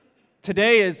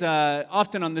Today is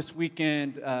often on this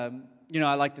weekend, I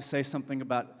like to say something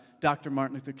about Dr.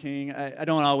 Martin Luther King. I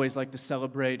don't always like to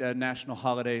celebrate national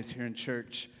holidays here in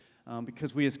church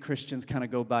because we as Christians kind of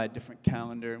go by a different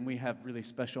calendar, and we have really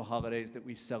special holidays that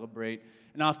we celebrate.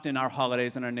 And often our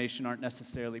holidays in our nation aren't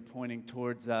necessarily pointing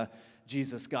towards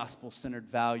Jesus' gospel-centered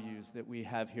values that we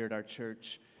have here at our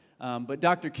church. But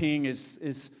Dr. King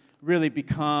is really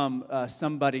become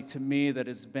somebody to me that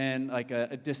has been like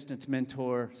a distant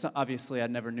mentor. So obviously, I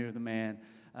never knew the man,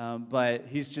 but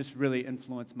he's just really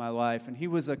influenced my life. And he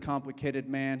was a complicated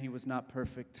man. He was not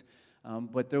perfect,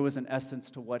 but there was an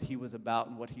essence to what he was about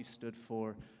and what he stood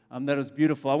for that was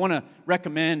beautiful. I want to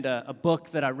recommend a book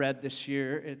that I read this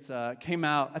year. It came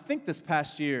out, I think, this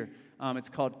past year. It's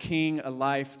called King, A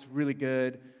Life. It's really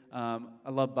good. I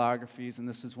love biographies, and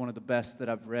this is one of the best that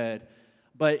I've read.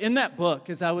 But in that book,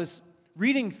 as I was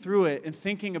reading through it and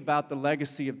thinking about the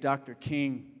legacy of Dr.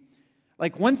 King,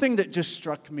 like one thing that just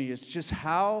struck me is just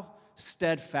how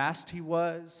steadfast he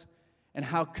was and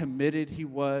how committed he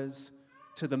was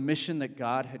to the mission that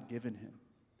God had given him.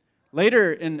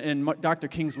 Later in Dr.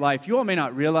 King's life, you all may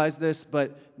not realize this,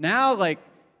 but now like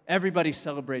everybody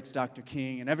celebrates Dr.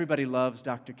 King and everybody loves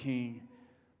Dr. King.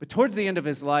 But towards the end of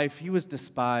his life, he was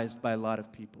despised by a lot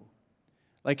of people.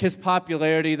 Like his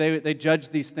popularity, they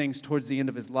judged these things towards the end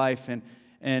of his life,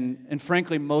 and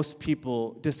frankly, most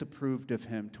people disapproved of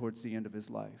him towards the end of his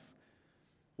life.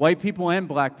 White people and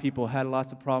black people had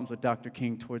lots of problems with Dr.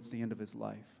 King towards the end of his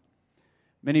life.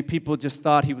 Many people just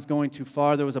thought he was going too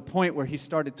far. There was a point where he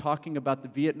started talking about the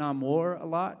Vietnam War a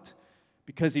lot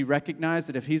because he recognized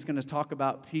that if he's going to talk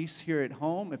about peace here at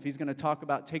home, if he's going to talk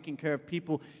about taking care of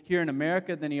people here in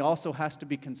America, then he also has to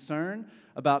be concerned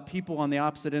about people on the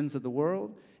opposite ends of the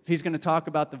world. If he's going to talk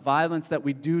about the violence that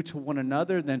we do to one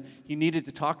another, then he needed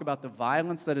to talk about the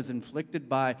violence that is inflicted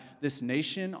by this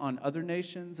nation on other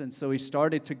nations. And so he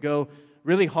started to go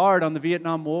really hard on the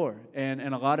Vietnam War. And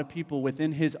a lot of people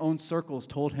within his own circles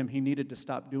told him he needed to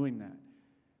stop doing that.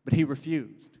 But he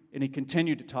refused. And he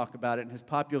continued to talk about it, and his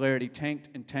popularity tanked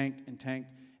and tanked and tanked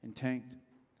and tanked.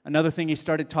 Another thing he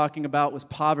started talking about was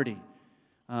poverty,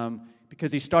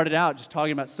 because he started out just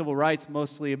talking about civil rights,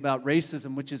 mostly about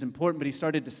racism, which is important, but he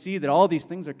started to see that all these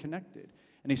things are connected.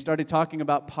 And he started talking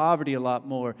about poverty a lot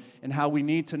more and how we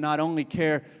need to not only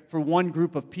care for one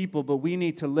group of people, but we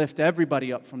need to lift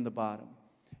everybody up from the bottom.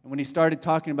 And when he started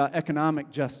talking about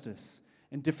economic justice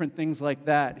and different things like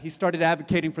that, he started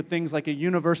advocating for things like a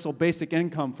universal basic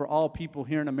income for all people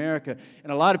here in America.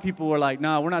 And a lot of people were like,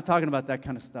 no, we're not talking about that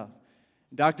kind of stuff.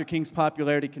 And Dr. King's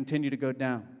popularity continued to go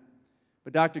down.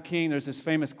 But Dr. King, there's this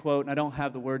famous quote, and I don't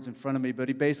have the words in front of me, but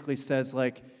he basically says,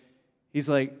 he's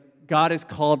like, God has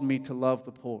called me to love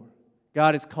the poor.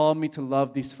 God has called me to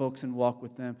love these folks and walk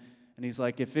with them. And he's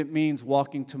like, if it means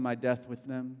walking to my death with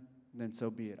them, then so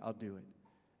be it. I'll do it.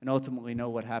 And ultimately know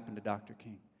what happened to Dr.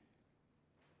 King.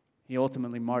 He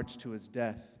ultimately marched to his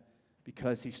death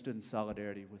because he stood in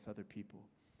solidarity with other people.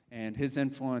 And his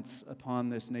influence upon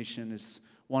this nation is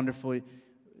wonderful,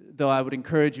 though I would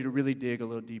encourage you to really dig a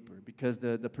little deeper, because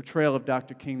the portrayal of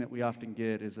Dr. King that we often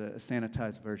get is a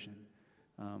sanitized version.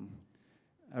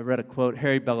 I read a quote.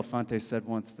 Harry Belafonte said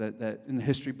once that in the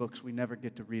history books, we never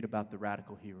get to read about the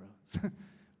radical heroes.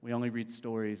 We only read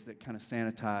stories that kind of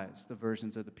sanitize the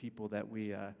versions of the people that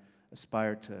we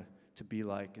aspire to be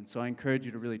like. And so I encourage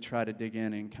you to really try to dig in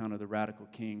and encounter the radical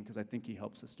King, because I think he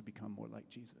helps us to become more like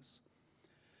Jesus.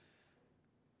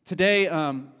 Today,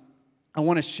 I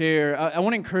want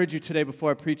to encourage you today before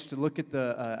I preach to look at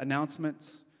the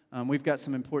announcements. We've got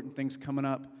some important things coming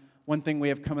up. One thing we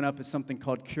have coming up is something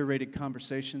called Curated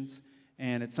Conversations,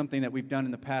 and it's something that we've done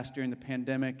in the past during the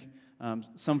pandemic.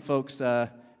 Some folks, it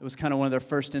was kind of one of their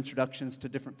first introductions to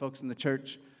different folks in the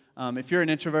church. If you're an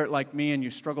introvert like me and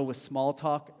you struggle with small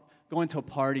talk, going to a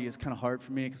party is kind of hard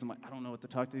for me because I'm like, I don't know what to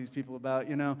talk to these people about,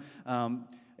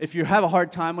 If you have a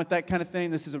hard time with that kind of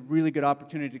thing, this is a really good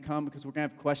opportunity to come, because we're going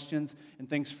to have questions and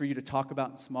things for you to talk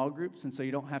about in small groups, and so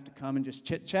you don't have to come and just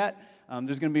chit-chat.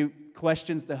 There's going to be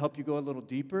questions to help you go a little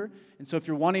deeper. And so if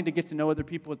you're wanting to get to know other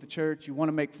people at the church, you want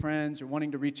to make friends, you're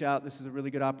wanting to reach out, this is a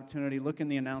really good opportunity. Look in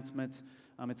the announcements.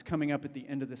 It's coming up at the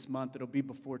end of this month. It'll be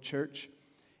before church.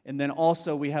 And then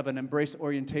also we have an Embrace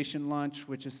Orientation Lunch,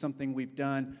 which is something we've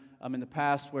done in the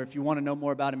past, where if you want to know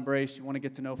more about Embrace, you want to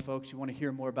get to know folks, you want to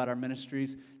hear more about our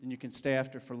ministries, then you can stay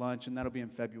after for lunch, and that'll be in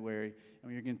February.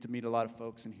 And you're going to meet a lot of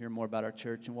folks and hear more about our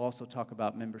church. And we'll also talk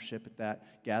about membership at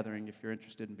that gathering if you're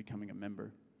interested in becoming a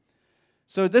member.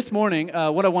 So this morning,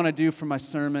 what I want to do for my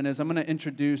sermon is I'm going to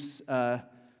introduce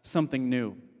something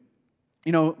new.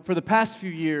 For the past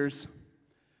few years,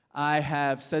 I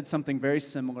have said something very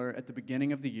similar at the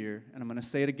beginning of the year, and I'm going to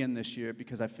say it again this year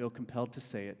because I feel compelled to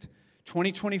say it.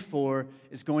 2024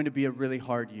 is going to be a really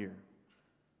hard year.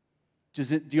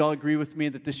 Do you all agree with me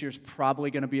that this year is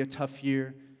probably going to be a tough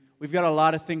year? We've got a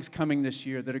lot of things coming this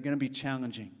year that are going to be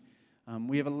challenging.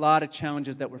 We have a lot of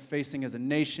challenges that we're facing as a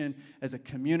nation, as a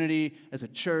community, as a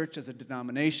church, as a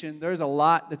denomination. There's a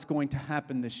lot that's going to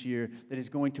happen this year that is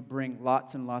going to bring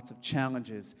lots and lots of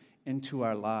challenges into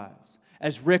our lives.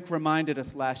 As Rick reminded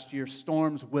us last year,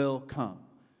 storms will come.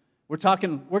 We're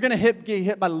going to get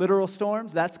hit by literal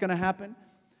storms. That's going to happen.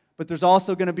 But there's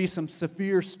also going to be some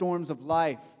severe storms of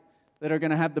life that are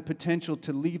going to have the potential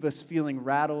to leave us feeling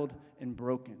rattled and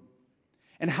broken.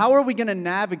 And how are we going to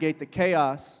navigate the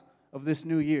chaos of this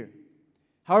new year?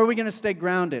 How are we going to stay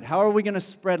grounded? How are we going to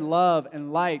spread love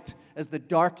and light as the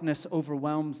darkness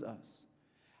overwhelms us?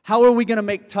 How are we going to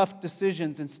make tough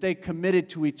decisions and stay committed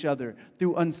to each other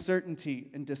through uncertainty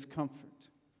and discomfort?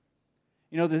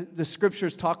 You know, the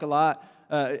scriptures talk a lot,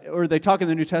 or they talk in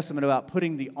the New Testament about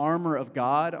putting the armor of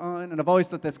God on, and I've always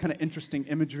thought that's kind of interesting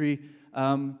imagery.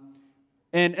 And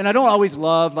I don't always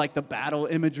love like the battle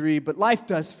imagery, but life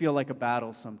does feel like a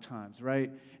battle sometimes,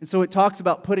 right? And so it talks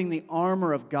about putting the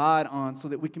armor of God on so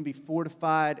that we can be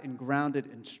fortified and grounded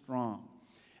and strong.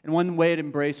 And one way at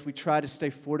Embrace we try to stay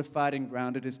fortified and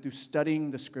grounded is through studying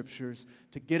the Scriptures,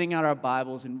 to getting out our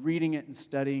Bibles and reading it and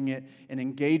studying it and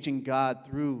engaging God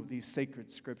through these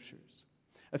sacred Scriptures.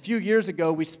 A few years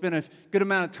ago, we spent a good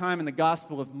amount of time in the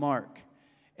Gospel of Mark.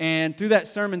 And through that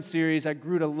sermon series, I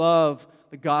grew to love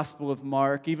the Gospel of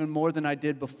Mark even more than I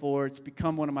did before. It's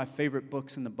become one of my favorite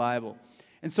books in the Bible.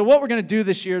 And so what we're going to do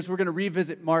this year is we're going to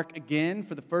revisit Mark again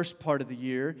for the first part of the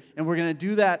year, and we're going to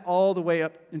do that all the way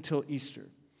up until Easter.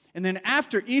 And then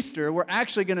after Easter, we're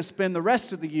actually going to spend the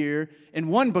rest of the year in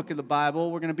one book of the Bible.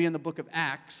 We're going to be in the book of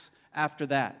Acts after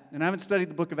that. And I haven't studied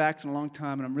the book of Acts in a long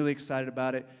time, and I'm really excited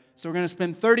about it. So we're going to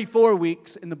spend 34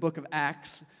 weeks in the book of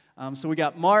Acts. So we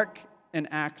got Mark and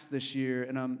Acts this year,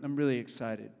 and I'm really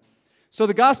excited. So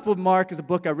the Gospel of Mark is a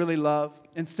book I really love.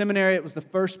 In seminary, it was the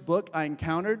first book I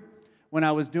encountered when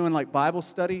I was doing like Bible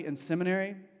study in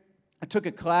seminary. I took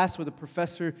a class with a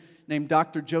professor named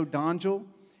Dr. Joe Dongel,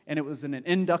 and it was an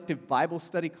inductive Bible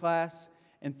study class.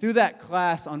 And through that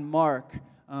class on Mark,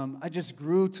 I just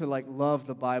grew to like love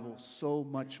the Bible so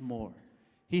much more.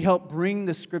 He helped bring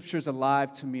the Scriptures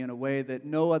alive to me in a way that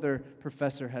no other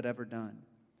professor had ever done.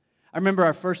 I remember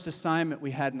our first assignment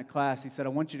we had in the class. He said, I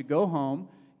want you to go home,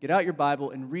 get out your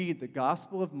Bible, and read the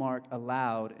Gospel of Mark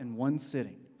aloud in one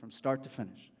sitting from start to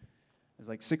finish. There's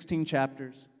like 16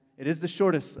 chapters. It is the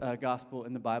shortest gospel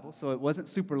in the Bible, so it wasn't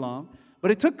super long.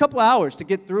 But it took a couple hours to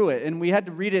get through it, and we had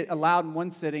to read it aloud in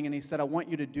one sitting, and he said, I want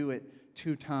you to do it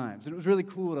 2 times. And it was really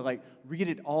cool to like read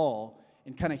it all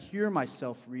and kind of hear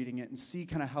myself reading it and see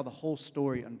kind of how the whole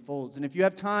story unfolds. And if you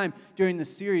have time during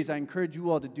this series, I encourage you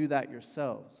all to do that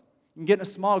yourselves. You can get in a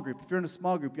small group. If you're in a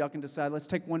small group, y'all can decide, let's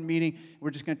take one meeting.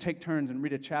 We're just going to take turns and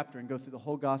read a chapter and go through the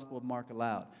whole Gospel of Mark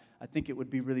aloud. I think it would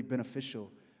be really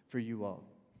beneficial for you all.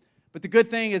 But the good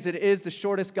thing is it is the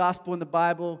shortest gospel in the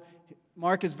Bible.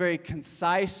 Mark is very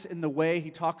concise in the way he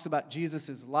talks about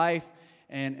Jesus' life,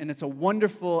 and it's a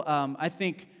wonderful, I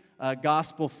think,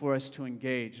 gospel for us to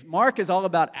engage. Mark is all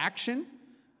about action.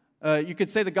 You could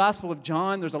say the Gospel of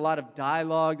John, there's a lot of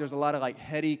dialogue, there's a lot of like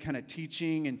heady kind of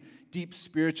teaching and deep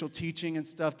spiritual teaching and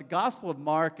stuff. The Gospel of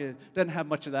Mark doesn't have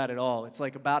much of that at all. It's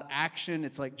like about action.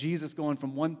 It's like Jesus going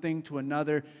from one thing to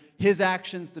another. His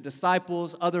actions, the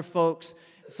disciples, other folks.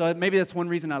 So maybe that's one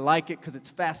reason I like it, because it's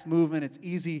fast moving. It's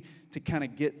easy to kind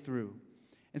of get through.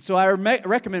 And so I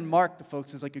recommend Mark to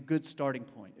folks as like a good starting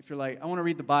point. If you're like, I want to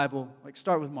read the Bible, like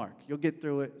start with Mark. You'll get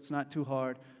through it. It's not too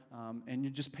hard. And you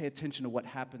just pay attention to what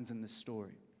happens in this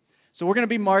story. So we're going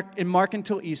to be in Mark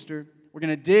until Easter. We're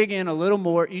going to dig in a little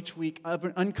more each week,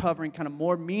 uncovering kind of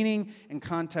more meaning and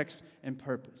context and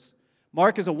purpose.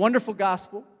 Mark is a wonderful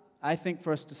gospel, I think,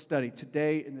 for us to study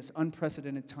today in this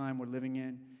unprecedented time we're living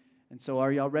in. And so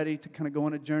are y'all ready to kind of go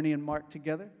on a journey in Mark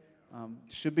together?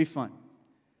 Should be fun.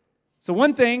 So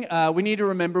one thing we need to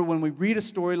remember when we read a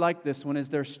story like this one is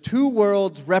there's 2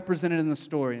 worlds represented in the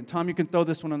story. And Tom, you can throw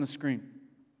this one on the screen.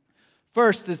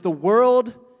 First is the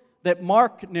world that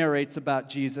Mark narrates about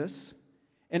Jesus,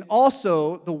 and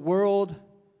also the world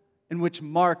in which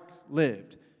Mark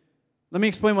lived. Let me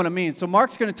explain what I mean. So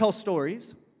Mark's going to tell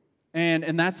stories,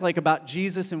 and that's like about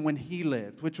Jesus and when he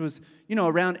lived, which was,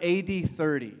 around AD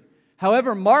 30.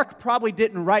 However, Mark probably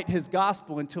didn't write his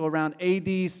gospel until around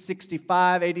AD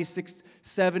 65, AD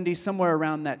 70, somewhere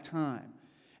around that time.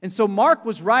 And so Mark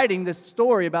was writing this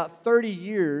story about 30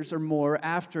 years or more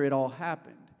after it all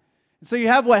happened. So you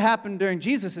have what happened during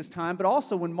Jesus' time, but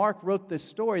also when Mark wrote this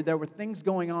story, there were things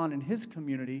going on in his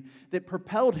community that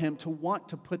propelled him to want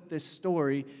to put this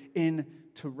story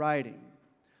into writing.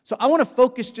 So I want to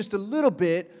focus just a little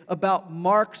bit about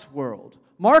Mark's world.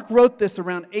 Mark wrote this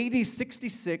around AD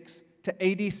 66 to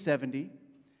AD 70,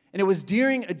 and it was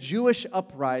during a Jewish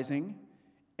uprising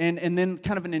and then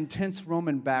kind of an intense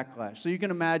Roman backlash. So you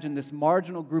can imagine this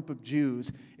marginal group of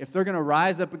Jews, if they're going to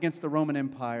rise up against the Roman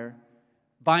Empire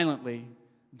violently,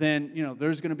 then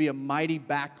there's going to be a mighty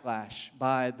backlash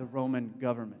by the Roman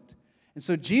government. And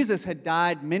so Jesus had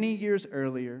died many years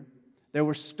earlier. There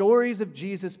were stories of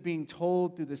Jesus being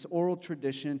told through this oral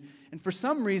tradition, and for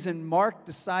some reason, Mark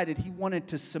decided he wanted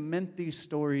to cement these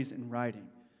stories in writing.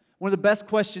 One of the best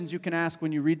questions you can ask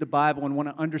when you read the Bible and want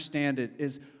to understand it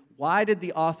is, why did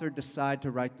the author decide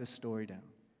to write this story down?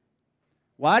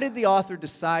 Why did the author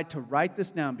decide to write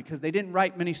this down? Because they didn't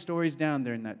write many stories down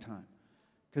during that time.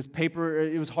 Because paper,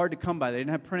 it was hard to come by. They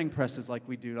didn't have printing presses like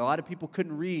we do. A lot of people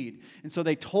couldn't read, and so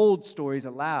they told stories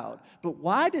aloud. But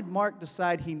why did Mark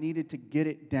decide he needed to get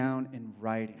it down in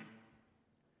writing?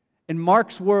 In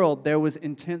Mark's world, there was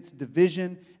intense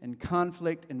division and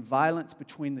conflict and violence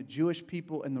between the Jewish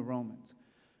people and the Romans.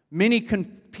 Many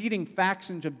competing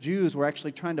factions of Jews were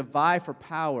actually trying to vie for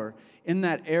power in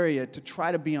that area to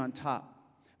try to be on top.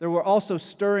 There were also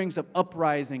stirrings of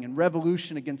uprising and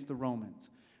revolution against the Romans.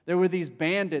 There were these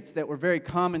bandits that were very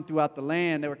common throughout the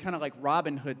land. They were kind of like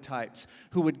Robin Hood types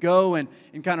who would go and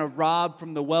kind of rob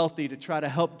from the wealthy to try to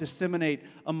help disseminate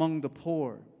among the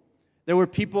poor. There were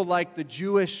people like the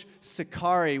Jewish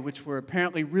Sicarii, which were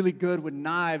apparently really good with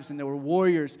knives, and they were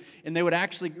warriors, and they would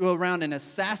actually go around and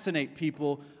assassinate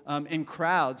people in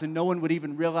crowds, and no one would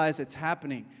even realize it's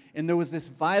happening. And there was this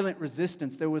violent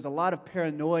resistance. There was a lot of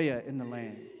paranoia in the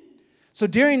land. So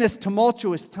during this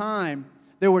tumultuous time,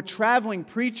 there were traveling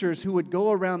preachers who would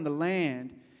go around the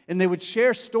land, and they would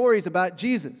share stories about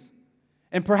Jesus.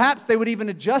 And perhaps they would even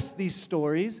adjust these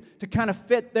stories to kind of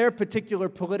fit their particular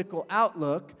political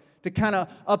outlook, to kind of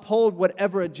uphold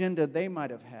whatever agenda they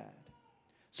might have had.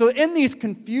 So in these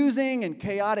confusing and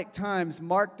chaotic times,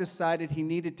 Mark decided he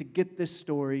needed to get this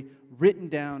story written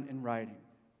down in writing.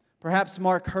 Perhaps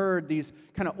Mark heard these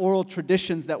kind of oral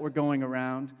traditions that were going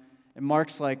around, and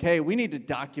Mark's like, hey, we need to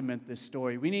document this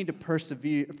story. We need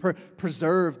to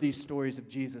preserve these stories of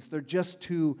Jesus. They're just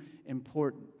too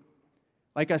important.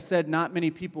 Like I said, not many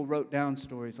people wrote down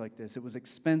stories like this. It was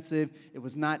expensive. It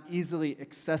was not easily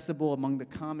accessible among the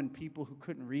common people who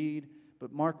couldn't read,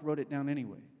 but Mark wrote it down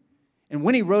anyway. And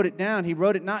when he wrote it down, he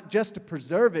wrote it not just to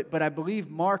preserve it, but I believe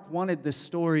Mark wanted this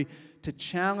story to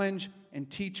challenge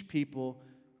and teach people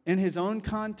in his own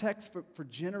context for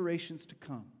generations to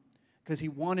come, because he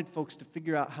wanted folks to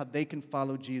figure out how they can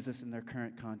follow Jesus in their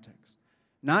current context.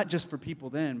 Not just for people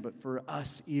then, but for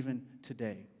us even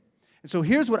today. And so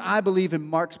here's what I believe in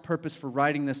Mark's purpose for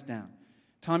writing this down.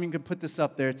 Tom, you can put this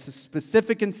up there. It's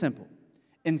specific and simple.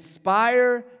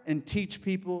 Inspire and teach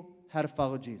people how to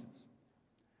follow Jesus.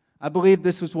 I believe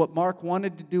this was what Mark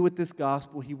wanted to do with this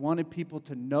gospel. He wanted people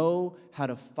to know how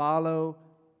to follow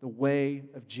the way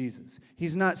of Jesus.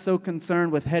 He's not so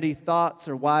concerned with heady thoughts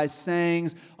or wise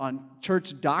sayings on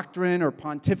church doctrine or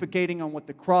pontificating on what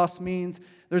the cross means.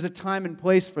 There's a time and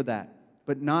place for that,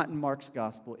 but not in Mark's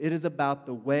gospel. It is about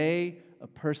the way a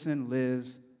person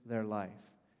lives their life.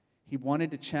 He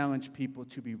wanted to challenge people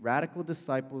to be radical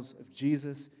disciples of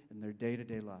Jesus in their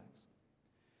day-to-day lives.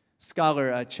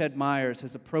 Scholar Ched Myers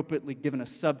has appropriately given a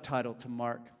subtitle to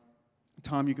Mark.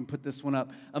 Tom, you can put this one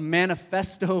up. A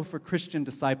Manifesto for Christian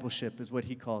Discipleship is what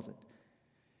he calls it.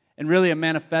 And really, a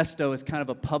manifesto is kind of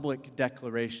a public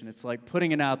declaration. It's like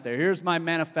putting it out there. Here's my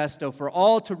manifesto for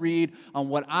all to read on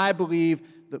what I believe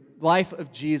the life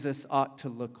of Jesus ought to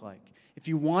look like. If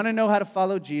you want to know how to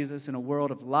follow Jesus in a world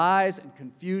of lies and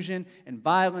confusion and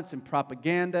violence and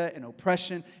propaganda and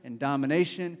oppression and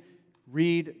domination,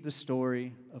 read the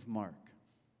story of Mark.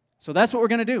 So that's what we're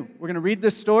going to do. We're going to read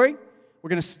this story. We're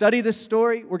going to study this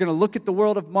story. We're going to look at the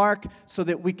world of Mark so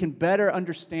that we can better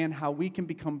understand how we can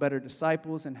become better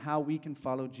disciples and how we can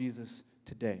follow Jesus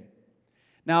today.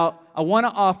 Now, I want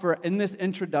to offer in this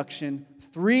introduction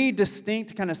 3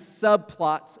 distinct kind of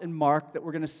subplots in Mark that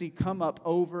we're going to see come up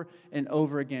over and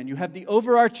over again. You have the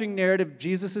overarching narrative of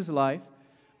Jesus' life,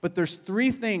 but there's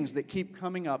 3 things that keep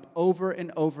coming up over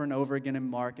and over and over again in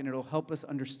Mark, and it'll help us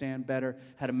understand better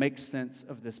how to make sense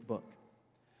of this book.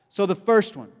 So the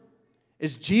first one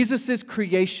is Jesus'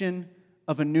 creation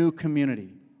of a new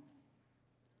community.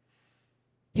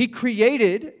 He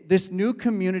created this new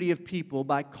community of people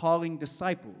by calling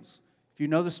disciples. If If you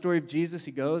know the story of Jesus,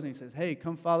 he goes and he says, hey,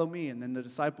 come follow me. And then the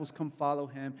disciples come follow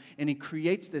him. And he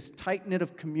creates this tight-knit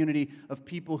of community of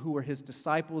people who were his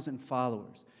disciples and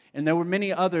followers. And there were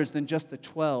many others than just the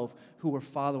 12 who were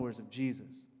followers of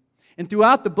Jesus. And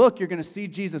throughout the book, you're going to see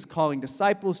Jesus calling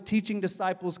disciples, teaching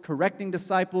disciples, correcting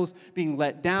disciples, being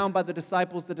let down by the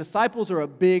disciples. The disciples are a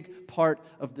big part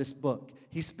of this book.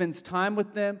 He spends time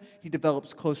with them. He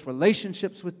develops close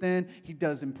relationships with them. He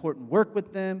does important work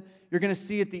with them. You're going to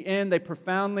see at the end, they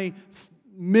profoundly,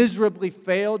 miserably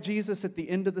fail Jesus at the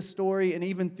end of the story. And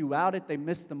even throughout it, they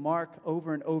miss the mark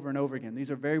over and over and over again.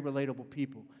 These are very relatable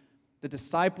people. The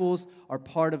disciples are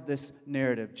part of this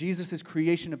narrative. Jesus'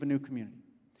 creation of a new community.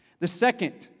 The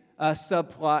second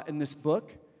subplot in this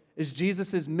book is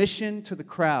Jesus' mission to the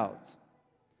crowds.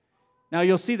 Now,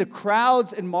 you'll see the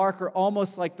crowds in Mark are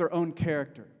almost like their own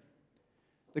character.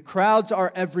 The crowds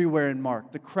are everywhere in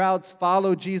Mark. The crowds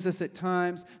follow Jesus at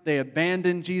times. They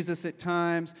abandon Jesus at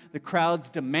times. The crowds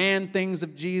demand things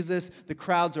of Jesus. The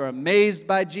crowds are amazed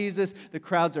by Jesus. The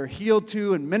crowds are healed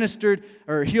to and ministered,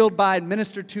 or healed by and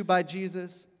ministered to by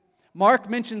Jesus. Mark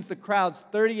mentions the crowds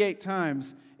 38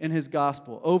 times in his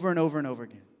gospel, over and over and over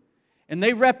again. And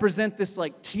they represent this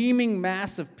like teeming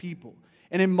mass of people.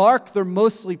 And in Mark, they're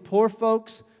mostly poor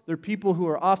folks. They're people who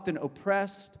are often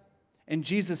oppressed. And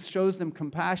Jesus shows them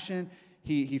compassion.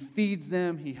 He feeds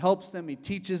them. He helps them. He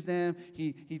teaches them.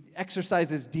 He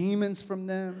exorcises demons from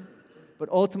them. But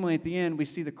ultimately, at the end, we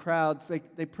see the crowds,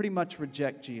 they pretty much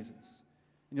reject Jesus.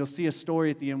 And you'll see a story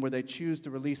at the end where they choose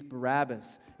to release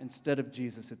Barabbas instead of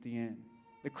Jesus at the end.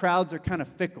 The crowds are kind of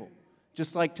fickle.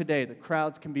 Just like today, the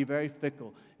crowds can be very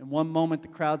fickle. In one moment, the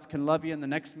crowds can love you, and the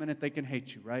next minute, they can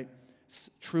hate you, right? It's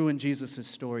true in Jesus'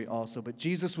 story also. But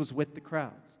Jesus was with the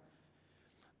crowds.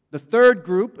 The third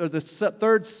group, or the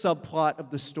third subplot of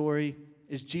the story,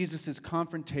 is Jesus'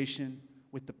 confrontation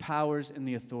with the powers and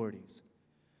the authorities.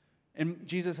 And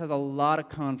Jesus has a lot of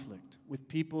conflict with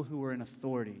people who are in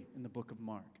authority in the book of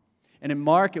Mark. And in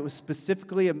Mark, it was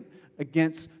specifically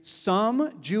against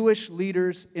some Jewish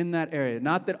leaders in that area.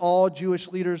 Not that all Jewish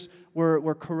leaders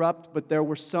were corrupt, but there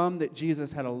were some that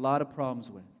Jesus had a lot of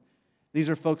problems with. These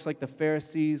are folks like the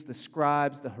Pharisees, the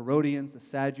scribes, the Herodians, the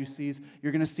Sadducees.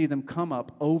 You're going to see them come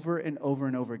up over and over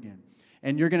and over again.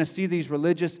 And you're going to see these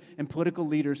religious and political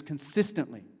leaders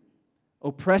consistently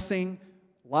oppressing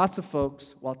lots of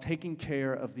folks while taking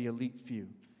care of the elite few.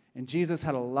 And Jesus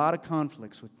had a lot of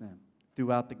conflicts with them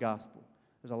throughout the gospel.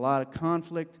 There's a lot of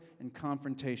conflict and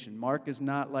confrontation. Mark is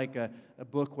not like a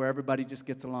book where everybody just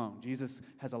gets along. Jesus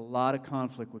has a lot of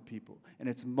conflict with people. And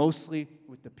it's mostly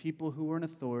with the people who are in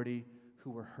authority who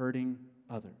were hurting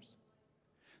others.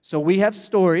 So we have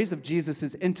stories of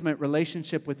Jesus' intimate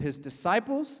relationship with his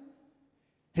disciples,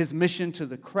 his mission to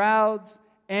the crowds,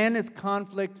 and his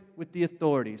conflict with the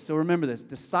authorities. So remember this,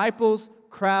 disciples,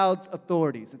 crowds,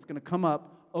 authorities. It's going to come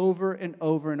up over and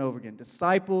over and over again.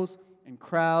 Disciples and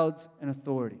crowds and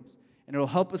authorities. And it'll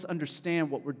help us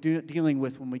understand what we're dealing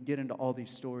with when we get into all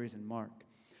these stories in Mark.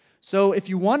 So if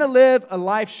you want to live a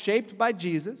life shaped by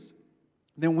Jesus,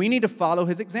 then we need to follow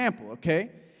his example,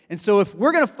 okay? And so if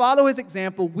we're going to follow his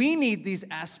example, we need these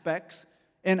aspects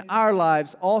in our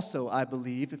lives also, I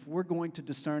believe, if we're going to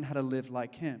discern how to live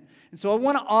like him. And so I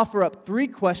want to offer up 3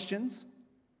 questions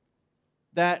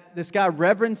that this guy,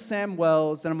 Reverend Sam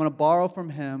Wells, that I'm going to borrow from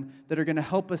him, that are going to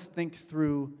help us think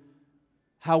through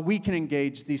how we can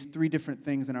engage these 3 different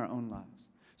things in our own lives.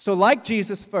 So like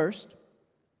Jesus first,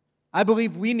 I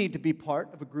believe we need to be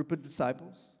part of a group of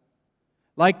disciples.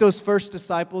 Like those first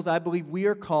disciples, I believe we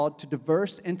are called to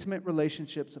diverse, intimate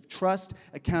relationships of trust,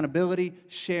 accountability,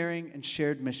 sharing, and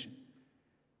shared mission.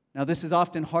 Now, this is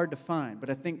often hard to find, but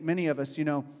I think many of us,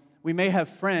 we may have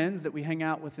friends that we hang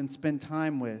out with and spend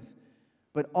time with,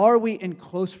 but are we in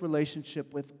close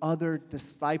relationship with other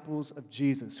disciples of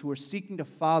Jesus who are seeking to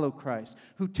follow Christ,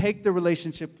 who take the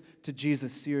relationship to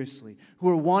Jesus seriously, who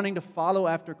are wanting to follow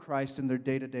after Christ in their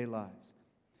day-to-day lives?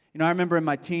 I remember in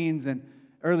my teens and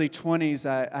early 20s,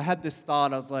 I had this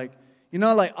thought. I was like,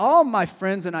 all my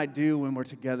friends and I do when we're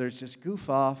together is just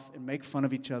goof off and make fun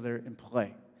of each other and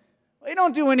play. We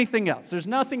don't do anything else. There's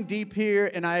nothing deep here,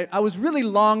 and I was really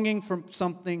longing for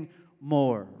something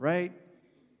more, right?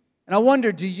 And I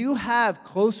wonder, do you have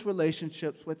close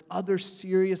relationships with other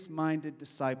serious-minded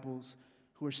disciples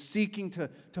who are seeking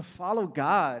to follow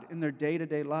God in their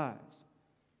day-to-day lives?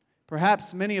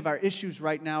 Perhaps many of our issues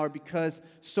right now are because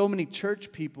so many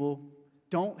church people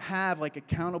don't have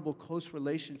accountable close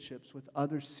relationships with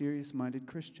other serious-minded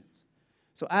Christians.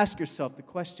 So ask yourself the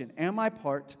question, am I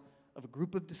part of a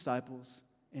group of disciples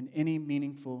in any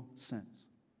meaningful sense?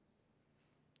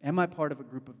 Am I part of a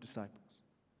group of disciples?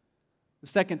 The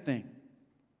second thing,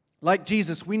 Like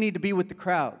Jesus, we need to be with the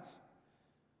crowds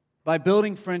by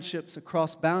building friendships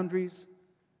across boundaries,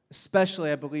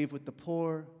 especially, I believe, with the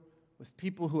poor, with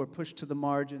people who are pushed to the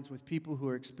margins, with people who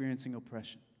are experiencing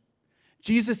oppression.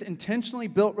 Jesus intentionally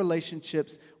built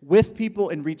relationships with people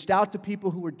and reached out to people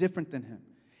who were different than him.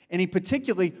 And he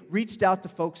particularly reached out to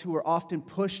folks who were often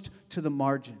pushed to the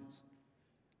margins.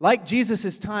 Like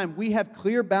Jesus' time, we have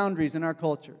clear boundaries in our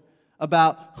culture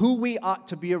about who we ought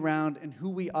to be around and who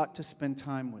we ought to spend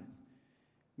time with.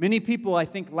 Many people, I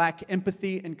think, lack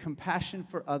empathy and compassion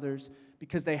for others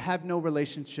because they have no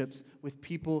relationships with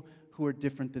people who are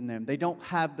different than them. They don't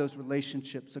have those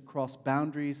relationships across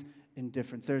boundaries and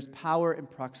difference. There's power in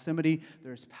proximity.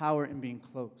 There's power in being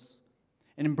close.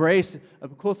 And embrace, a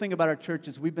cool thing about our church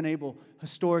is we've been able,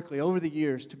 historically, over the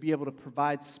years, to be able to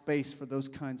provide space for those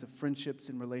kinds of friendships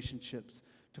and relationships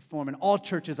to form. And all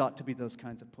churches ought to be those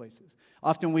kinds of places.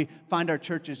 Often we find our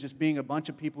churches just being a bunch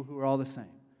of people who are all the same.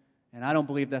 And I don't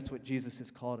believe that's what Jesus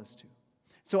has called us to.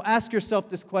 So ask yourself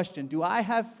this question: do I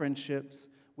have friendships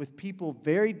with people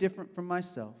very different from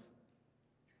myself?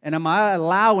 And am I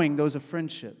allowing those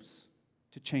friendships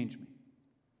to change me?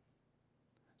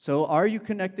 So are you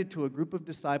connected to a group of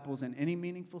disciples in any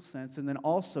meaningful sense? And then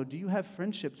also, do you have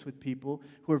friendships with people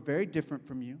who are very different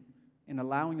from you and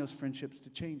allowing those friendships to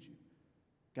change you?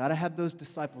 Got to have those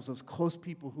disciples, those close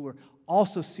people who are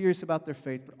also serious about their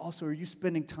faith, but also are you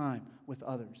spending time with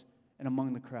others and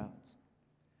among the crowds?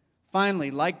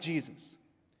 Finally, like Jesus,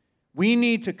 we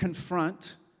need to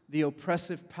confront the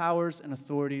oppressive powers and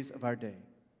authorities of our day.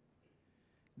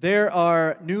 There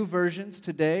are new versions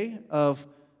today of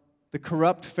the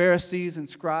corrupt Pharisees and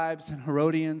scribes and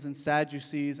Herodians and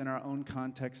Sadducees in our own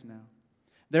context now.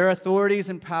 There are authorities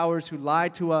and powers who lie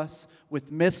to us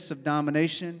with myths of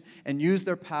domination and use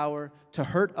their power to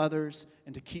hurt others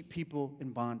and to keep people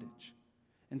in bondage.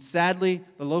 And sadly,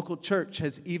 the local church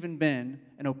has even been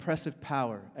an oppressive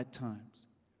power at times.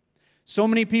 So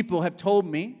many people have told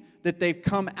me that they've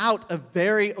come out of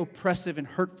very oppressive and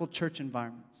hurtful church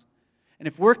environments. And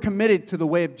if we're committed to the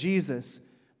way of Jesus,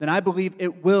 then I believe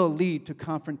it will lead to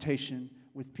confrontation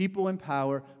with people in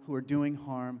power who are doing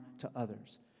harm to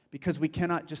others. Because we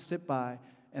cannot just sit by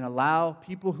and allow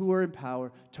people who are in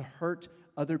power to hurt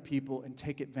other people and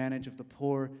take advantage of the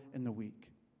poor and the weak.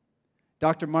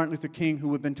 Dr. Martin Luther King, who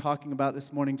we've been talking about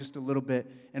this morning just a little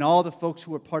bit, and all the folks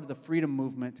who were part of the freedom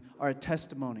movement are a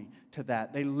testimony to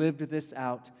that. They lived this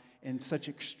out in such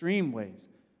extreme ways,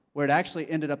 where it actually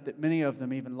ended up that many of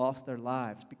them even lost their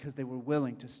lives because they were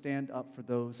willing to stand up for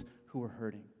those who were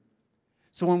hurting.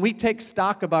 So when we take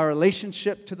stock of our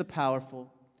relationship to the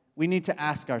powerful, we need to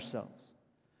ask ourselves,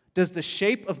 does the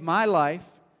shape of my life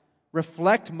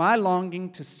reflect my longing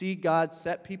to see God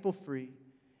set people free,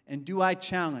 and do I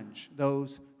challenge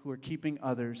those who are keeping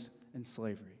others in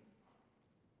slavery?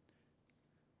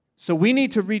 So we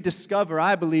need to rediscover,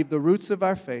 I believe, the roots of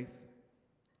our faith,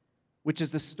 which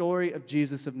is the story of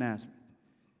Jesus of Nazareth.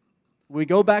 When we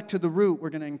go back to the root,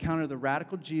 we're going to encounter the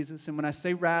radical Jesus. And when I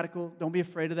say radical, don't be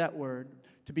afraid of that word.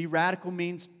 To be radical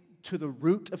means to the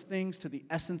root of things, to the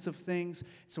essence of things.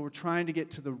 So we're trying to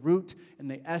get to the root and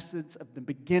the essence of the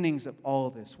beginnings of all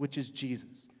of this, which is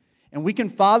Jesus. And we can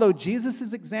follow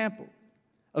Jesus' example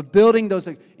of building those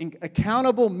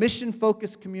accountable,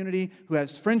 mission-focused community who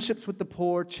has friendships with the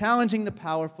poor, challenging the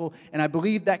powerful, and I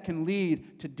believe that can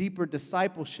lead to deeper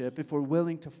discipleship if we're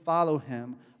willing to follow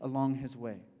him along his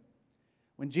way.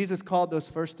 When Jesus called those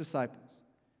first disciples,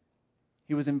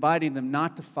 he was inviting them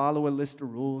not to follow a list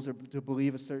of rules or to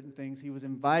believe a certain things. He was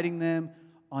inviting them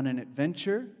on an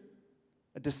adventure,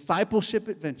 a discipleship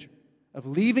adventure of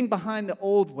leaving behind the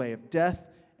old way of death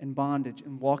and bondage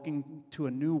and walking to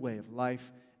a new way of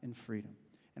life and freedom.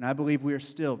 And I believe we are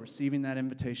still receiving that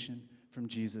invitation from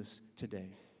Jesus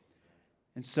today.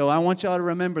 And so I want y'all to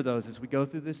remember those as we go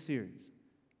through this series.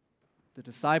 The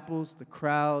disciples, the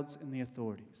crowds, and the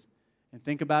authorities. And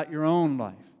think about your own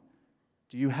life.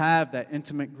 Do you have that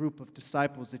intimate group of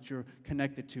disciples that you're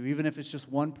connected to, even if it's just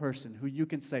one person who you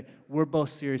can say, we're both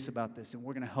serious about this and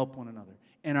we're going to help one another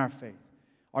in our faith?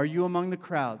 Are you among the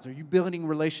crowds? Are you building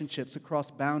relationships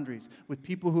across boundaries with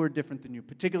people who are different than you,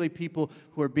 particularly people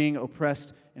who are being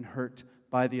oppressed and hurt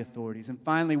by the authorities? And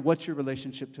finally, what's your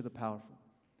relationship to the powerful?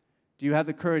 Do you have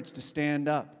the courage to stand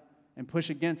up and push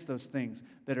against those things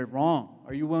that are wrong?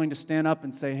 Are you willing to stand up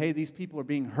and say, hey, these people are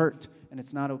being hurt and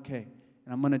it's not okay,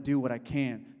 and I'm going to do what I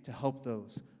can to help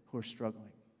those who are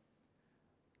struggling?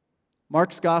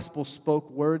 Mark's gospel spoke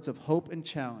words of hope and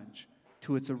challenge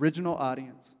to its original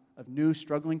audience of new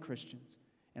struggling Christians,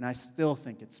 and I still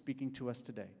think it's speaking to us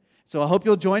today. So I hope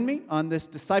you'll join me on this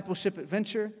discipleship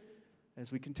adventure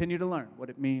as we continue to learn what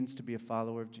it means to be a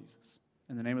follower of Jesus.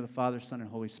 In the name of the Father, Son, and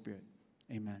Holy Spirit,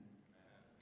 amen.